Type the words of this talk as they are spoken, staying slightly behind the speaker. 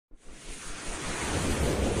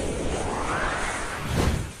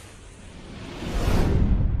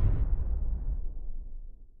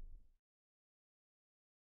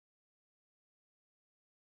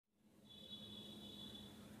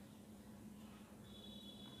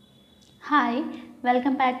Hi,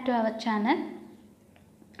 welcome back to our channel.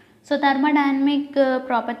 So thermodynamic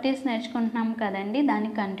properties నేర్చుకుంటున్నాం కదండి, దాని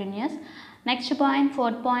continuous. Next point,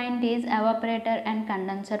 fourth point is evaporator and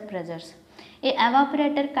condenser pressures. ఈ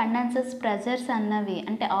evaporator condensers pressures అన్నవి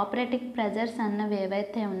అంటే operating pressures అన్నవి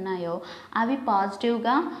ఏవైతే ఉన్నాయో అవి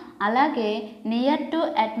పాజిటివ్గా, అలాగే నియర్ టు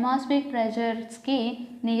అట్మాస్ఫియర్ ప్రెజర్స్కి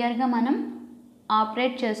నియర్గా మనం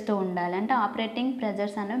ఆపరేట్ చేస్తూ ఉండాలి, అంటే ఆపరేటింగ్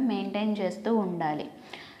ప్రెజర్స్ అనేవి మెయింటైన్ చేస్తూ ఉండాలి.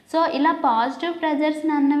 సో ఇలా పాజిటివ్ ప్రెజర్స్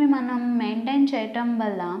అన్నవి మనం మెయింటైన్ చేయటం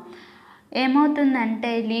వల్ల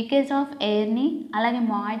ఏమవుతుందంటే లీకేజ్ ఆఫ్ ఎయిర్ని అలాగే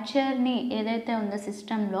మాయిశ్చర్ని ఏదైతే ఉందో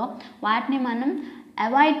సిస్టంలో వాటిని మనం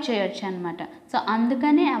అవాయిడ్ చేయొచ్చు అనమాట. సో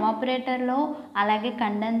అందుకని ఎవాపరేటర్లో అలాగే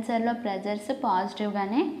కండెన్సర్లో ప్రెజర్స్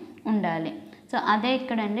పాజిటివ్గానే ఉండాలి. సో అదే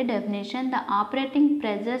ఇక్కడండి definition. The operating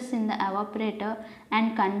pressures in the evaporator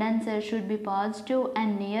and condenser should be positive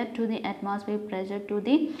and near to the atmosphere pressure to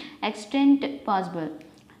the extent possible.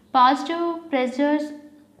 Positive pressures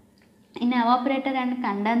in evaporator and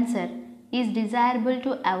condenser is desirable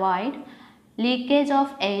to avoid leakage of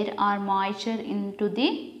air or moisture into the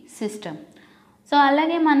system. So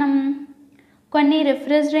అలాగే మనం కొన్ని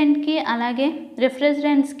రిఫ్రిజరెంట్కి అలాగే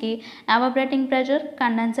రిఫ్రిజరెంట్స్కి ఎవాపరేటింగ్ pressure,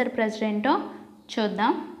 condenser pressure ఏంటో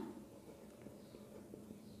చూద్దాం.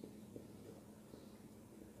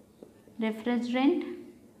 Refrigerant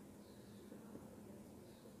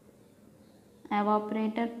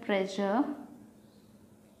evaporator pressure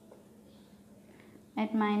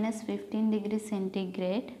at minus 15 degrees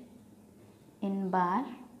centigrade in bar,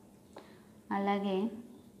 alage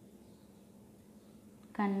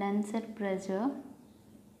condenser pressure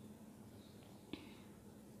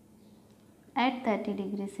at 30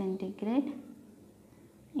 degrees centigrade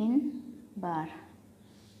in bar.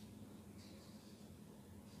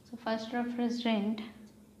 So first refrigerant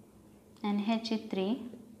NH3,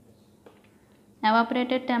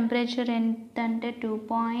 evaporated temperature ఎంతంటే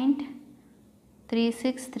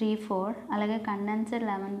 2.3634, అలాగే condenser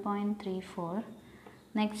 11.34.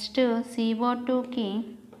 Next CO2కి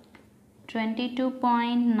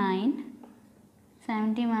 22.9,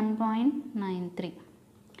 71.93.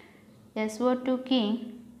 SO2కి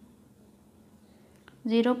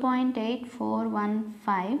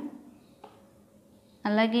 0.8415,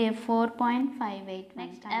 అలాగే 4.58.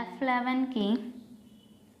 Next F11కి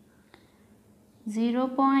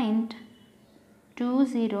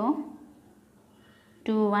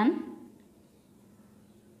 0.2021,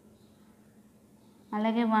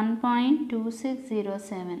 అలాగే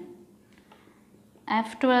 1.2607.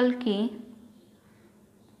 F12కి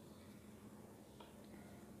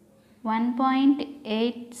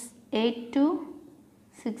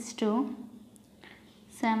 1.8262,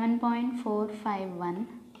 7.451.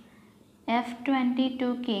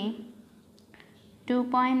 F22కి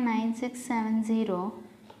 2.9670,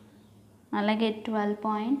 అలాగే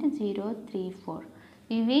 12.034.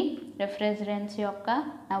 ఇవి రిఫ్రిజరెంట్స్ యొక్క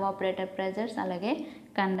ఎవాపరేటర్ ప్రెజర్స్ అలాగే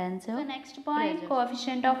condenser. Next point,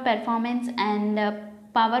 coefficient of performance and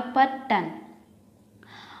power per ton.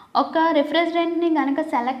 ఒక రిఫ్రిజరెంట్ని కనుక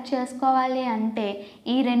సెలెక్ట్ చేసుకోవాలి అంటే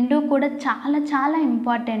ఈ రెండు కూడా చాలా చాలా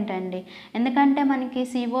ఇంపార్టెంట్ అండి. ఎందుకంటే మనకి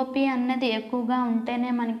సిఓపి అన్నది ఎక్కువగా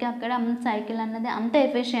ఉంటేనే మనకి అక్కడ సైకిల్ అన్నది అంత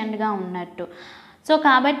ఎఫిషియెంట్గా ఉన్నట్టు. సో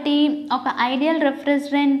కాబట్టి ఒక ఐడియల్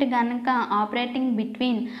రిఫ్రిజరెంట్ కనుక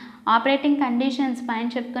ఆపరేటింగ్ కండిషన్స్ పైన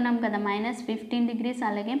చెప్పుకున్నాం కదా, -15 degrees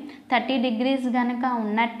అలాగే 30 degrees కనుక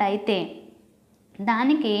ఉన్నట్టయితే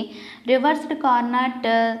దానికి రివర్స్డ్ కార్నాట్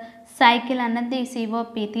సైకిల్ అన్నది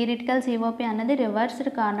సిఓపి, థియరిటికల్ సిఓపి అన్నది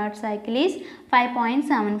రివర్స్డ్ కార్నాట్ సైకిల్ ఈజ్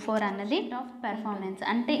 5.74 అన్నది ఆఫ్ పెర్ఫార్మెన్స్.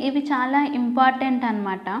 అంటే ఇవి చాలా ఇంపార్టెంట్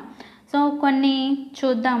అన్నమాట. సో కొన్ని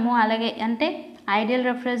చూద్దాము, అలాగే అంటే ఐడియల్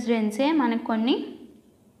రిఫ్రిజరెంట్సే మనకు కొన్ని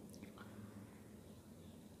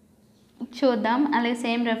చూద్దాం. అలాగే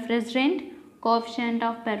same refrigerant coefficient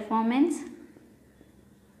of performance,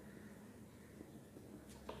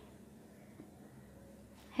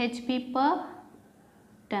 HP per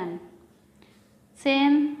ton.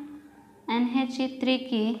 Same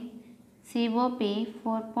NH3కి COP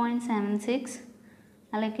 4.76,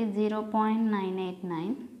 అలాగే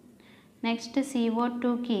 0.989. నెక్స్ట్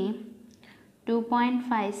CO2కి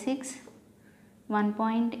 2.56,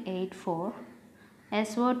 1.84.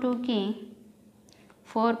 SO2కి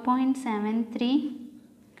 4.73,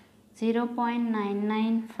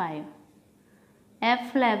 0.995.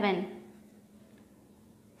 F11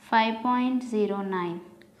 5.09,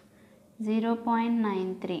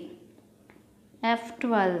 0.93.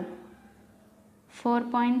 F12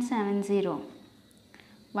 4.70,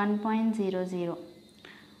 1.00.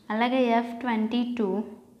 అలాగే F22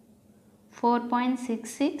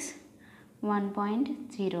 4.66,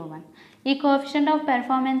 1.01. ఈ coefficient of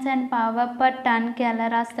performance and power per టన్కి ఎలా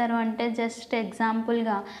రాస్తారు అంటే జస్ట్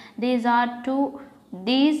ఎగ్జాంపుల్గా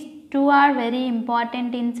these two are very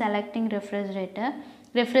important in selecting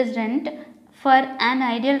refrigerant. For an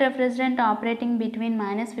ideal refrigerant operating between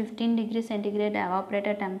 -15 degrees centigrade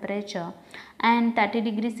evaporator temperature and 30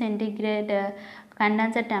 degrees centigrade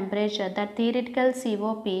condenser temperature, the theoretical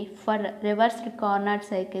COP for reversed Carnot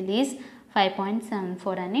cycle is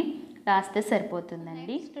 5.74 అని రాస్తే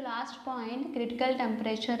సరిపోతుందండి. Last point critical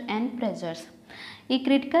temperature and pressures. ఈ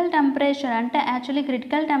critical temperature అంటే actually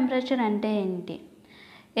critical temperature అంటే ఏంటి?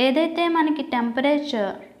 ఏదైతే మనకి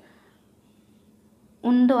temperature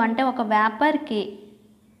ఉందో అంటే ఒక వేపర్కి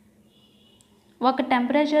ఒక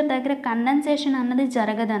టెంపరేచర్ దగ్గర కండెన్సేషన్ అన్నది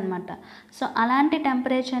జరగదన్నమాట. సో అలాంటి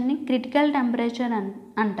టెంపరేచర్ని క్రిటికల్ టెంపరేచర్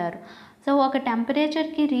అంటారు. సో ఒక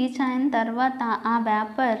టెంపరేచర్కి రీచ్ అయిన తర్వాత ఆ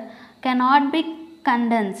vapour cannot be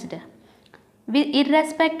condensed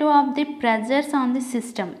irrespective of the pressures on the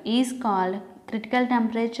system is called critical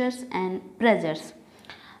temperatures and pressures.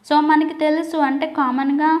 So మనకి తెలుసు అంటే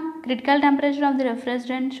కామన్గా critical temperature of the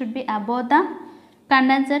refrigerant should be above the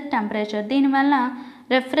condenser temperature. దీనివల్ల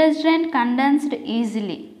refrigerant condensed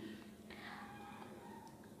easily.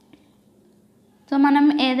 So మనం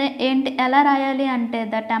ఎలా రాయాలి అంటే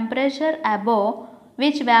the temperature above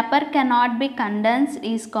which vapour cannot be condensed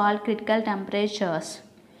is called critical temperatures.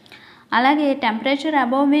 అలాగే temperature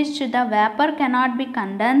above which the vapour cannot be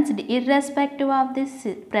condensed irrespective of the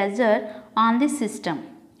pressure on the system.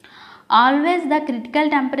 Always the critical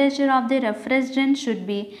temperature of the refrigerant should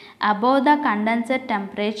be above the condenser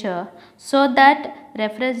temperature so that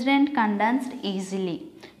refrigerant condensed easily.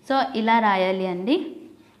 So ఇలా రాయాలి అండి.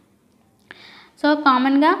 So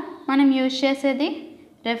కామన్గా మనం use చేసేది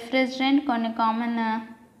refrigerant. కొన్ని common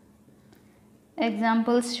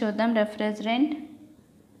examples చూద్దాం. Refrigerant,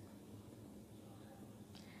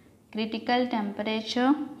 critical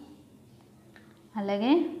temperature,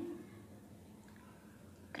 అలాగే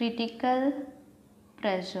critical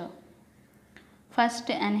pressure. First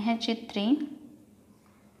NH3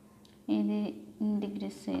 ఇది డిగ్రీ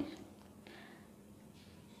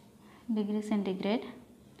సెంటిగ్రేడ్,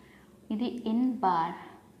 ఇది ఇన్ బార్.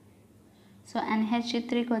 సో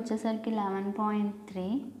NH3కి వచ్చేసరికి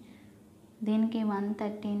 11.3, దీనికి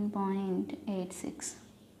 113.86.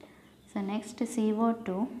 So next CO2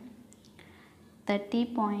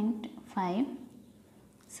 30.5,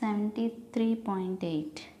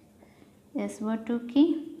 73.8. SO2కి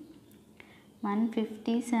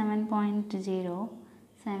 157.0,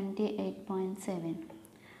 78.7.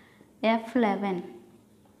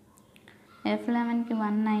 F11కి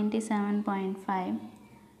 197.5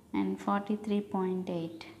 అండ్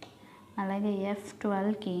 43.8. అలాగే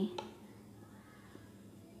F12కి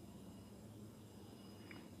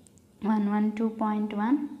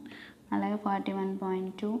 112.1, అలాగే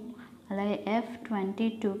 41.2. అలాగే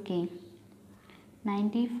F22కి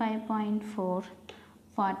 95.4,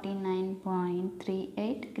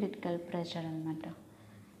 49.38 క్రిటికల్ ప్రెషర్ అన్నమాట.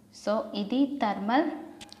 సో ఇది థర్మల్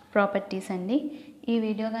ప్రాపర్టీస్ అండి. ఈ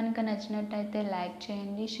వీడియో కనుక నచ్చినట్టయితే లైక్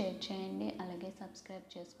చేయండి, షేర్ చేయండి, అలాగే సబ్స్క్రైబ్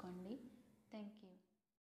చేసుకోండి. Thank you.